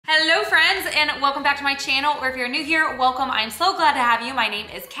friends, and welcome back to my channel, or if you're new here, welcome. I'm so glad to have you. My name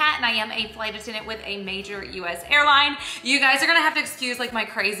is Kat and I am a flight attendant with a major US airline. You guys are gonna have to excuse like my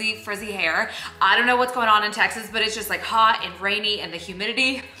crazy frizzy hair. I don't know what's going on in Texas, but it's just like hot and rainy and the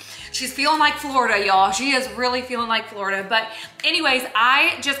humidity. She's feeling like Florida, y'all. She is really feeling like Florida. But anyways,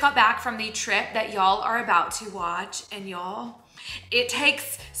 I just got back from the trip that y'all are about to watch, and y'all, it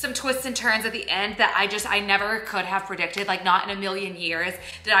takes some twists and turns at the end that I never could have predicted. Like, not in a million years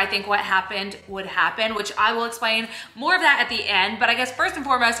did I think what happened would happen, which I will explain more of that at the end. But I guess first and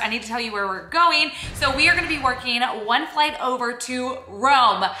foremost, I need to tell you where we're going. So we are gonna be working one flight over to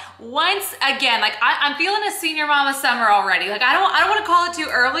Rome. Once again, like I'm feeling a senior mama summer already. Like I don't wanna call it too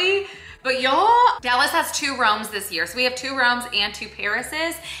early, but y'all, Dallas has 2 Romes this year. So we have 2 Romes and 2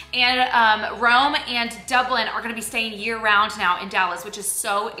 Parises. And Rome and Dublin are gonna be staying year round now in Dallas, which is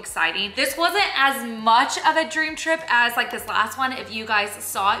so exciting. This wasn't as much of a dream trip as like this last one, if you guys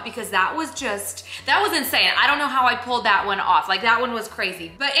saw it, because that was insane. I don't know how I pulled that one off. Like, that one was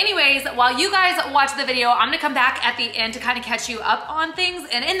crazy. But anyways, while you guys watch the video, I'm gonna come back at the end to kind of catch you up on things.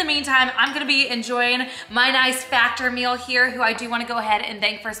 And in the meantime, I'm gonna be enjoying my nice Factor meal here, who I do wanna go ahead and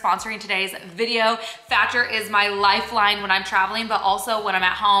thank for sponsoring today's video. Factor is my lifeline when I'm traveling, but also when I'm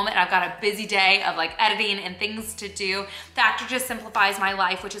at home and I've got a busy day of like editing and things to do. Factor just simplifies my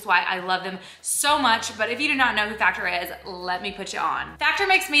life, which is why I love them so much. But if you do not know who Factor is, let me put you on. Factor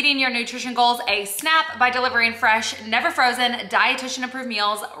makes meeting your nutrition goals a snap by delivering fresh, never frozen, dietitian approved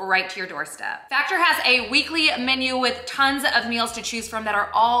meals right to your doorstep. Factor has a weekly menu with tons of meals to choose from that are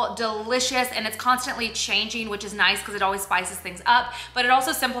all delicious, and it's constantly changing, which is nice because it always spices things up. But it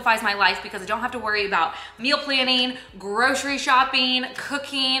also simplifies my life because I don't have to worry about meal planning, grocery shopping,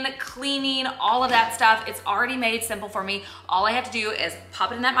 cooking, cleaning, all of that stuff. It's already made simple for me. All I have to do is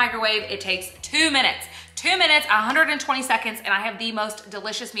pop it in that microwave. It takes 2 minutes. 2 minutes, 120 seconds, and I have the most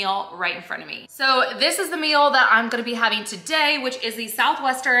delicious meal right in front of me. So this is the meal that I'm gonna be having today, which is the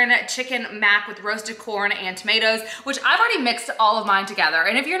Southwestern chicken mac with roasted corn and tomatoes, which I've already mixed all of mine together.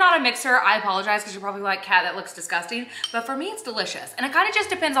 And if you're not a mixer, I apologize, because you're probably like, Kat, that looks disgusting. But for me, it's delicious. And it kind of just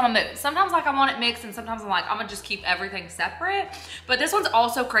depends on my mood. Sometimes like I want it mixed, and sometimes I'm like, I'm gonna just keep everything separate. But this one's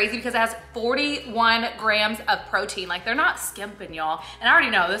also crazy because it has 41 grams of protein. Like, they're not skimping, y'all. And I already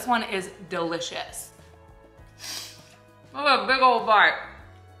know this one is delicious. Look at a big old bite.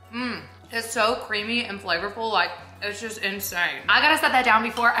 It's so creamy and flavorful, like it's just insane. I gotta set that down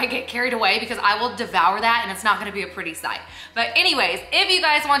before I get carried away, because I will devour that and it's not gonna be a pretty sight. But anyways, if you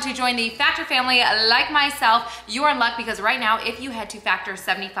guys want to join the Factor family like myself, you are in luck, because right now, if you head to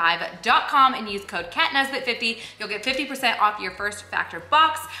factor75.com and use code KatNesbitt50, you'll get 50% off your first Factor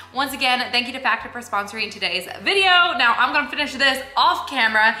box. Once again, thank you to Factor for sponsoring today's video. Now I'm gonna finish this off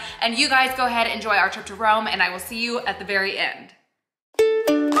camera, and you guys go ahead and enjoy our trip to Rome, and I will see you at the very end.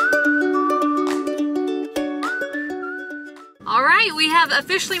 All right, we have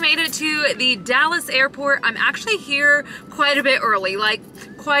officially made it to the Dallas airport. I'm actually here quite a bit early, like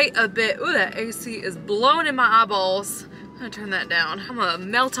quite a bit. Ooh, that AC is blowing in my eyeballs. I'm gonna turn that down. I'm gonna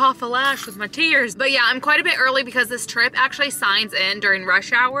melt off a lash with my tears. But yeah, I'm quite a bit early because this trip actually signs in during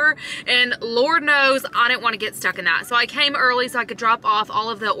rush hour, and Lord knows I didn't want to get stuck in that. So I came early so I could drop off all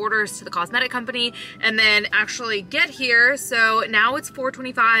of the orders to the cosmetic company and then actually get here. So now it's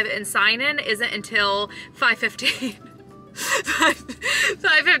 4:25 and sign in isn't until 5:15.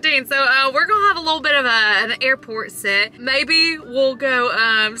 5:15. So we're gonna have a little bit of an airport sit. Maybe we'll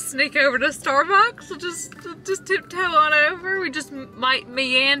go sneak over to Starbucks. We'll just tiptoe on over. We just might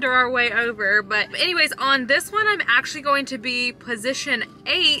meander our way over. But anyways, on this one, I'm actually going to be position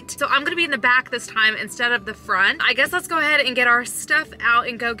 8. So I'm gonna be in the back this time instead of the front. I guess let's go ahead and get our stuff out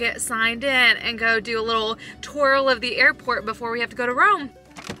and go get signed in and go do a little twirl of the airport before we have to go to Rome.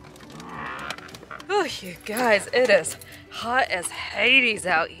 Oh, you guys, it is hot as Hades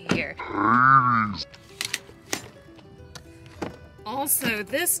out here. Also,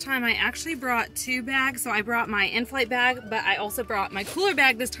 this time I actually brought 2 bags. So I brought my in-flight bag, but I also brought my cooler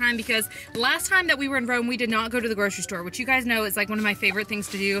bag this time, because last time that we were in Rome, we did not go to the grocery store, which you guys know is like one of my favorite things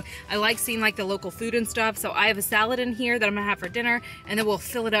to do. I like seeing like the local food and stuff. So I have a salad in here that I'm gonna have for dinner, and then we'll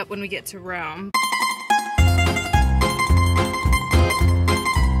fill it up when we get to Rome.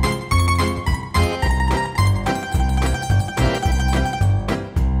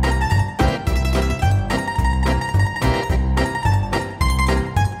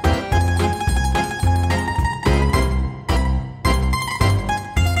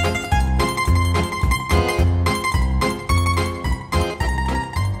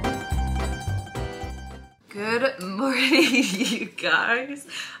 Good morning. you guys.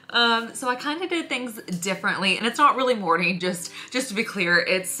 So I kind of did things differently, and it's not really morning, just to be clear,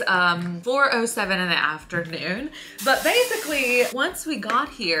 it's 4:07 in the afternoon. But basically, once we got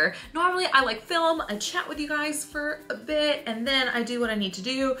here, normally I like film, I chat with you guys for a bit, and then I do what I need to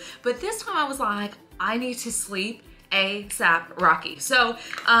do. But this time I was like, I need to sleep ASAP Rocky. So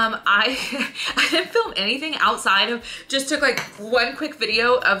I didn't film anything outside of, just took like one quick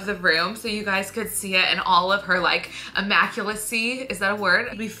video of the room so you guys could see it in all of her like immaculacy, is that a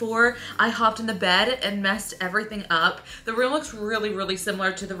word? Before I hopped in the bed and messed everything up. The room looks really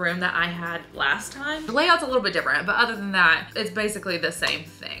similar to the room that I had last time. The layout's a little bit different, but other than that, it's basically the same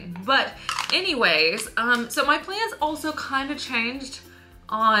thing. But anyways, so my plans also kind of changed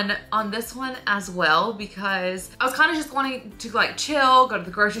on this one as well, because I was kind of just wanting to like chill, go to the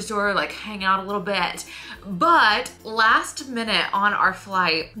grocery store, like hang out a little bit. But last minute on our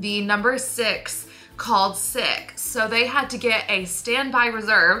flight, the number 6 called sick. So they had to get a standby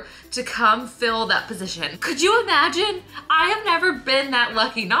reserve to come fill that position. Could you imagine? I have never been that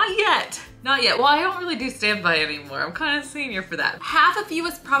lucky, not yet. Not yet. Well, I don't really do standby anymore. I'm kind of senior for that. Half of you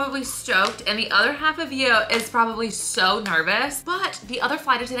is probably stoked and the other half of you is probably so nervous, but the other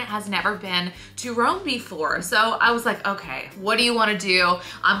flight attendant has never been to Rome before. So I was like, okay, what do you want to do?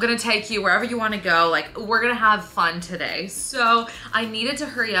 I'm gonna take you wherever you want to go. Like, we're gonna have fun today. So I needed to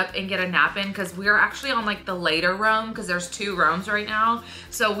hurry up and get a nap in because we are actually on like the later Rome, because there's 2 Romes right now.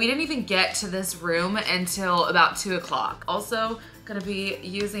 So we didn't even get to this room until about 2 o'clock. Also, gonna be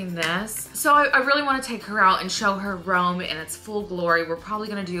using this. So I really want to take her out and show her Rome in its full glory. We're probably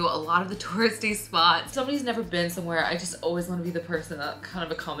gonna do a lot of the touristy spots. Somebody's never been somewhere, I just always want to be the person that kind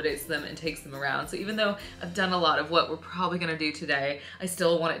of accommodates them and takes them around. So even though I've done a lot of what we're probably gonna do today, I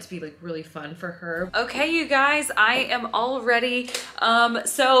still want it to be like really fun for her. Okay, you guys, I am all ready.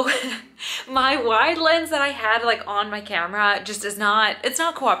 So my wide lens that I had like on my camera just is not, it's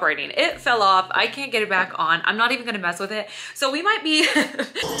not cooperating. It fell off. I can't get it back on. I'm not even gonna mess with it. So we might be Stop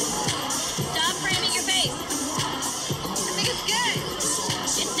framing your face. I think it's good.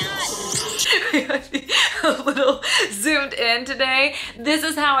 It's not. we might be a little zoomed in today. This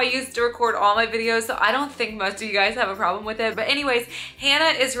is how I used to record all my videos, so I don't think most of you guys have a problem with it. But anyways,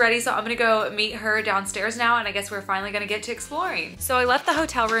 Hannah is ready, so I'm gonna go meet her downstairs now, and I guess we're finally gonna get to exploring. So I left the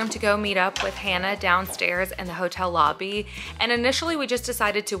hotel room to go meet up with Hannah downstairs in the hotel lobby, and initially we just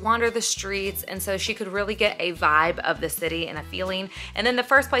decided to wander the streets, and so she could really get a vibe of the city and a feeling. And then the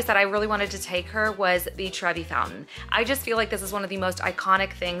first place that I really wanted to take her was the Trevi Fountain. I just feel like this is one of the most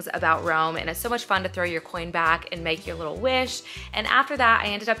iconic things about Rome, and it's so much fun to throw your coin back and make your little wish. And after that, I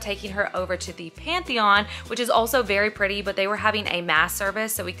ended up taking her over to the Pantheon, which is also very pretty, but they were having a mass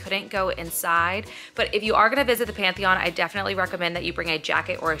service, so we couldn't go inside. But if you are gonna visit the Pantheon, I definitely recommend that you bring a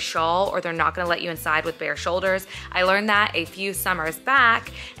jacket or a shawl, or they're not gonna let you inside with bare shoulders. I learned that a few summers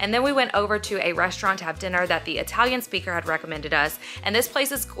back. And then we went over to a restaurant to have dinner that the Italian speaker had recommended us. And this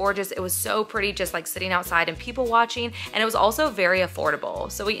place is gorgeous. It was so pretty, just like sitting outside and people watching, and it was also very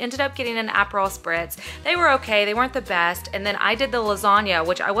affordable. So we ended up getting an Aperol Spritz. They were okay, they weren't the best. And then I did the lasagna,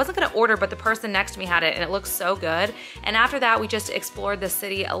 which I wasn't gonna order, but the person next to me had it and it looked so good. And after that, we just explored the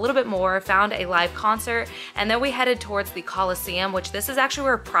city a little bit more, found a live concert, and then we headed towards the Colosseum, which this is actually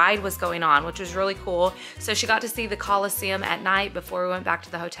where Pride was going on, which was really cool. So she got to see the Colosseum at night before we went back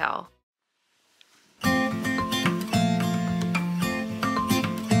to the hotel.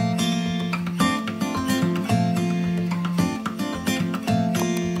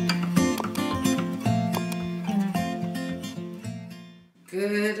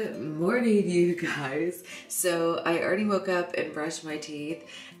 Good morning, you guys. So I already woke up and brushed my teeth.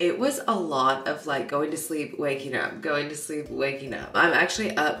 It was a lot of like going to sleep, waking up, going to sleep, waking up. I'm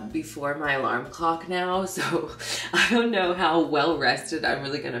actually up before my alarm clock now, so I don't know how well rested I'm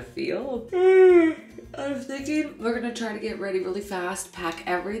really gonna feel. I'm thinking we're gonna try to get ready really fast, pack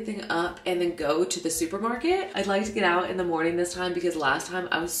everything up, and then go to the supermarket. I'd like to get out in the morning this time because last time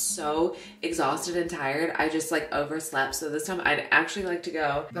I was so exhausted and tired. I just like overslept. So this time I'd actually like to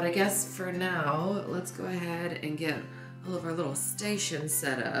go. But I guess for now, let's go ahead and get all of our little stations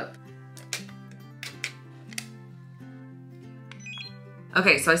set up.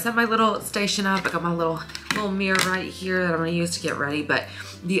 Okay, so I set my little station up. I got my little mirror right here that I'm gonna use to get ready. But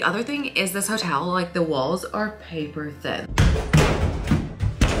the other thing is this hotel, like the walls are paper thin.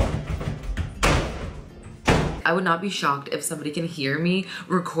 I would not be shocked if somebody can hear me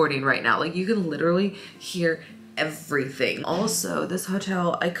recording right now. Like you can literally hear everything. Also, this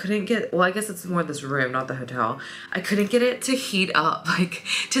hotel, I couldn't get, well, I guess it's more this room, not the hotel. I couldn't get it to heat up, like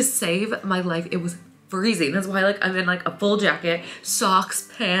to save my life. It was freezing. That's why like I'm in like a full jacket, socks,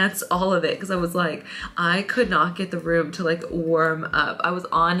 pants, all of it. Cause I was like, I could not get the room to like warm up. I was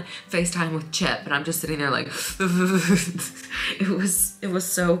on FaceTime with Chip and I'm just sitting there like, it was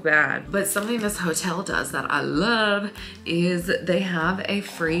so bad. But something this hotel does that I love is they have a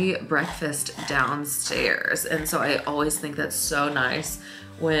free breakfast downstairs. And so I always think that's so nice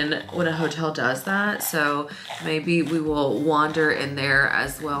when a hotel does that. So maybe we will wander in there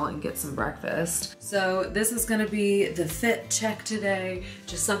as well and get some breakfast. So this is gonna be the fit check today.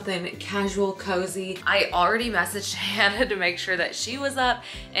 Just something casual, cozy. I already messaged Hannah to make sure that she was up,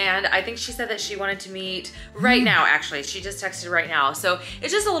 and I think she said that she wanted to meet right now, actually. She just texted right now. So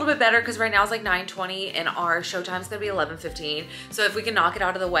it's just a little bit better because right now it's like 9:20 and our show time is gonna be 11:15. So if we can knock it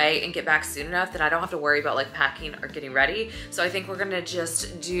out of the way and get back soon enough, then I don't have to worry about like packing or getting ready. So I think we're gonna just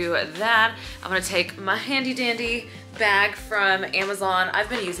do that. I'm gonna take my handy dandy bag from Amazon. I've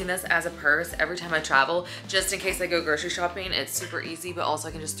been using this as a purse every time I travel, just in case I go grocery shopping. It's super easy, but also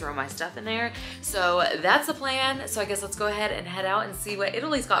I can just throw my stuff in there. So that's the plan. So I guess let's go ahead and head out and see what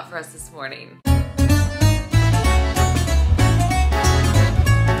Italy's got for us this morning.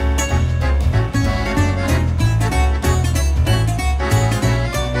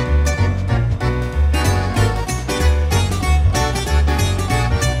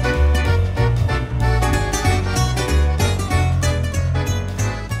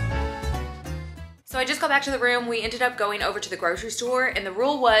 I just got back to the room. We ended up going over to the grocery store, and the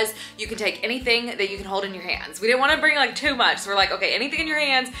rule was you can take anything that you can hold in your hands. We didn't want to bring like too much, so we're like, okay, anything in your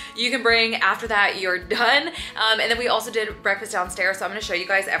hands you can bring. After that, you're done. And then we also did breakfast downstairs, so I'm gonna show you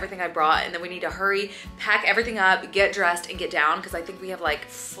guys everything I brought, and then we need to hurry, pack everything up, get dressed, and get down, because I think we have like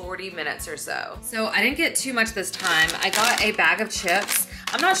 40 minutes or so. So I didn't get too much this time. I got a bag of chips.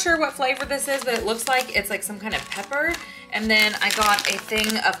 I'm not sure what flavor this is, but it looks like it's like some kind of pepper. And then I got a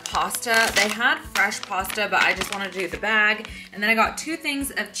thing of pasta. They had fresh pasta, but I just wanted to do the bag. And then I got 2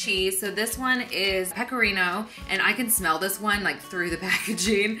 things of cheese. So this one is pecorino, and I can smell this one like through the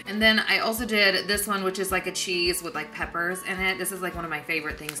packaging. And then I also did this one, which is like a cheese with like peppers in it. This is like one of my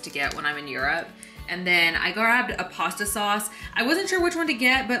favorite things to get when I'm in Europe. And then I grabbed a pasta sauce. I wasn't sure which one to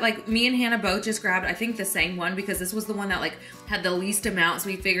get, but like me and Hannah both just grabbed, I think, the same one, because this was the one that like had the least amount. So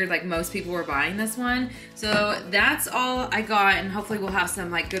we figured like most people were buying this one. So that's all I got, and hopefully we'll have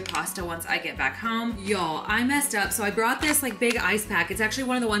some like good pasta once I get back home. Y'all, I messed up. So I brought this like big ice pack. It's actually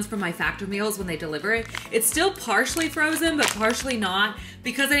one of the ones from my factor meals when they deliver it. It's still partially frozen, but partially not.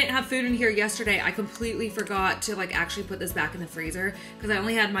 Because I didn't have food in here yesterday, I completely forgot to like actually put this back in the freezer, because I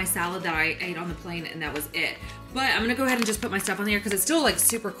only had my salad that I ate on the plane and that was it. But I'm gonna go ahead and just put my stuff on here because it's still like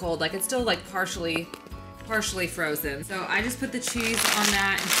super cold. Like it's still like partially frozen. So I just put the cheese on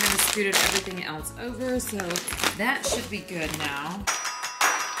that and kind of scooted everything else over. So that should be good now.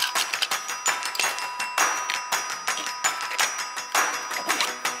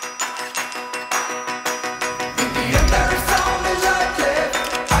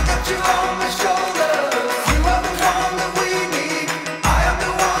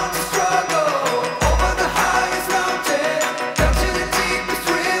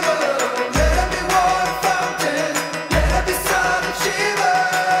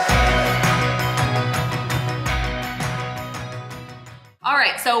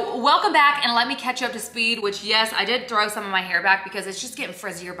 So welcome back, and let me catch you up to speed, which yes, I did throw some of my hair back because it's just getting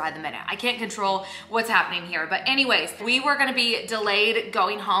frizzier by the minute. I can't control what's happening here. But anyways, we were gonna be delayed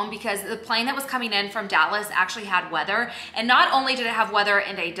going home because the plane that was coming in from Dallas actually had weather. And not only did it have weather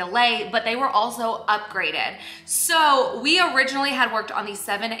and a delay, but they were also upgraded. So we originally had worked on the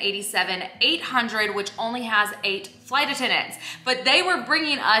 787-800, which only has 8 flight attendants, but they were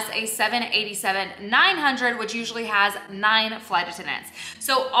bringing us a 787-900, which usually has 9 flight attendants.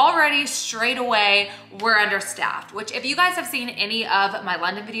 So already straight away, we're understaffed, which if you guys have seen any of my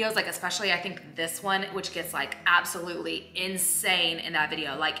London videos, like especially I think this one, which gets like absolutely insane in that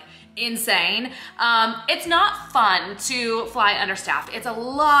video, like insane. It's not fun to fly understaffed. It's a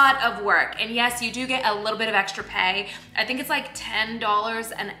lot of work. And yes, you do get a little bit of extra pay. I think it's like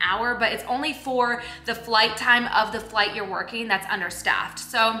 $10 an hour, but it's only for the flight time of the flight you're working that's understaffed.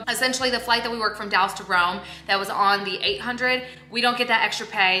 So essentially the flight that we work from Dallas to Rome that was on the 800, we don't get that extra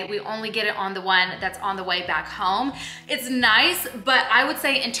pay. We only get it on the one that's on the way back home. It's nice, but I would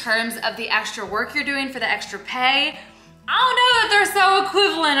say in terms of the extra work you're doing for the extra pay, I don't know that they're so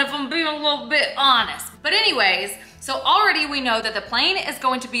equivalent, if I'm being a little bit honest. But anyways, so already we know that the plane is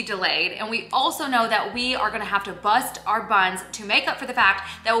going to be delayed, and we also know that we are gonna have to bust our buns to make up for the fact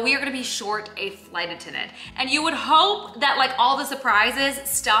that we are gonna be short a flight attendant. And you would hope that like all the surprises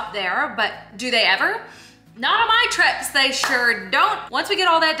stop there, but do they ever? Not on my trips, they sure don't. Once we get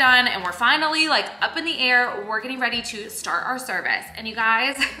all that done and we're finally like up in the air, we're getting ready to start our service. And you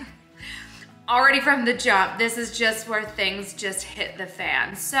guys, already from the jump, this is just where things just hit the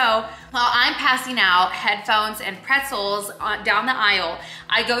fan. So while I'm passing out headphones and pretzels down the aisle,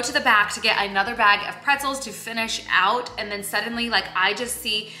 I go to the back to get another bag of pretzels to finish out, and then suddenly like I just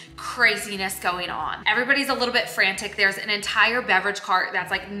see craziness going on. Everybody's a little bit frantic. There's an entire beverage cart that's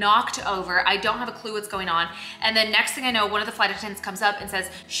like knocked over. I don't have a clue what's going on. And then next thing I know, one of the flight attendants comes up and says,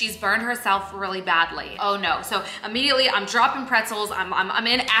 she's burned herself really badly. Oh no. So immediately I'm dropping pretzels. I'm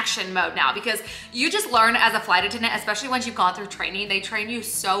in action mode now, because you just learn as a flight attendant, especially once you've gone through training, they train you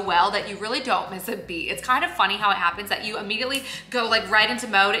so well that you really don't miss a beat. It's kind of funny how it happens that you immediately go like right into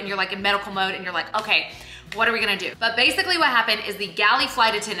mode, and you're like in medical mode, and you're like, okay, what are we gonna do? But basically what happened is the galley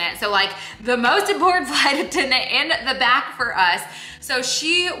flight attendant, so like the most important flight attendant in the back for us, so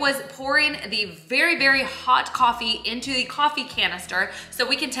she was pouring the very, very hot coffee into the coffee canister so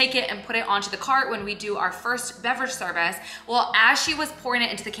we can take it and put it onto the cart when we do our first beverage service. Well, as she was pouring it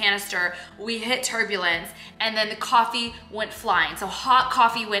into the canister, we hit turbulence, and then the coffee went flying. So hot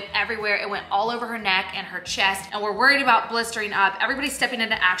coffee went everywhere. It went all over her neck and her chest, and we're worried about blistering up. Everybody's stepping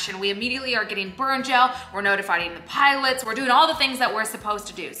into action. We immediately are getting burn gel. We're notifying the pilots. We're doing all the things that we're supposed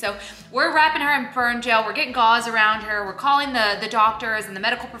to do. So we're wrapping her in burn gel. We're getting gauze around her. We're calling the doctors and the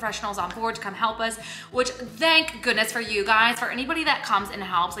medical professionals on board to come help us, which thank goodness for you guys. For anybody that comes and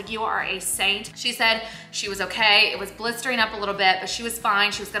helps, like, you are a saint. She said she was okay. It was blistering up a little bit, but she was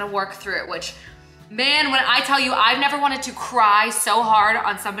fine. She was gonna work through it, which, man, when I tell you, I've never wanted to cry so hard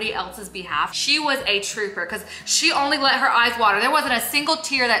on somebody else's behalf. She was a trooper, because she only let her eyes water. There wasn't a single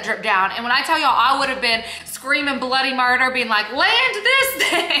tear that dripped down. And when I tell y'all, I would have been screaming bloody murder, being like, land this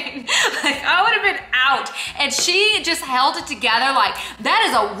thing. Like, I would have been out. And she just held it together. Like, that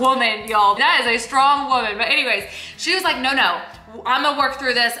is a woman, y'all. That is a strong woman. But anyways, she was like, no, I'm gonna work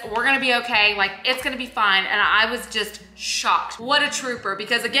through this. We're gonna be okay. Like, it's gonna be fine. And I was just shocked. What a trooper,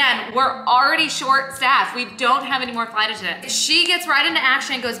 because again, we're already short staffed. We don't have any more flight attendants. She gets right into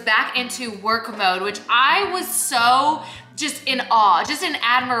action and goes back into work mode, which I was so just in awe, just in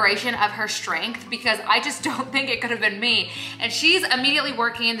admiration of her strength, because I just don't think it could have been me. And she's immediately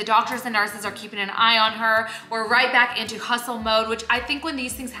working. The doctors and nurses are keeping an eye on her. We're right back into hustle mode, which I think when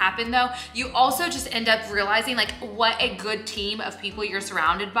these things happen though, you also just end up realizing like what a good team of people you're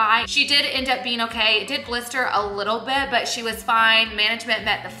surrounded by. She did end up being okay. It did blister a little bit, but she was fine. Management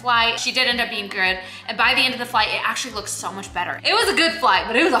met the flight. She did end up being good. And by the end of the flight, it actually looked so much better. It was a good flight,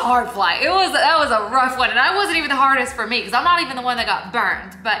 but it was a hard flight. That was a rough one. And I wasn't even the hardest for me, because I'm not even the one that got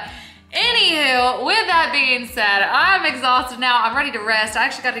burned. But anywho, with that being said, I'm exhausted now. I'm ready to rest. I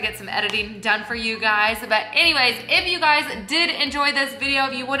actually got to get some editing done for you guys. But anyways, if you guys did enjoy this video,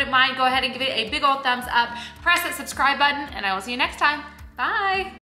 if you wouldn't mind, go ahead and give it a big old thumbs up, press that subscribe button, and I will see you next time. Bye.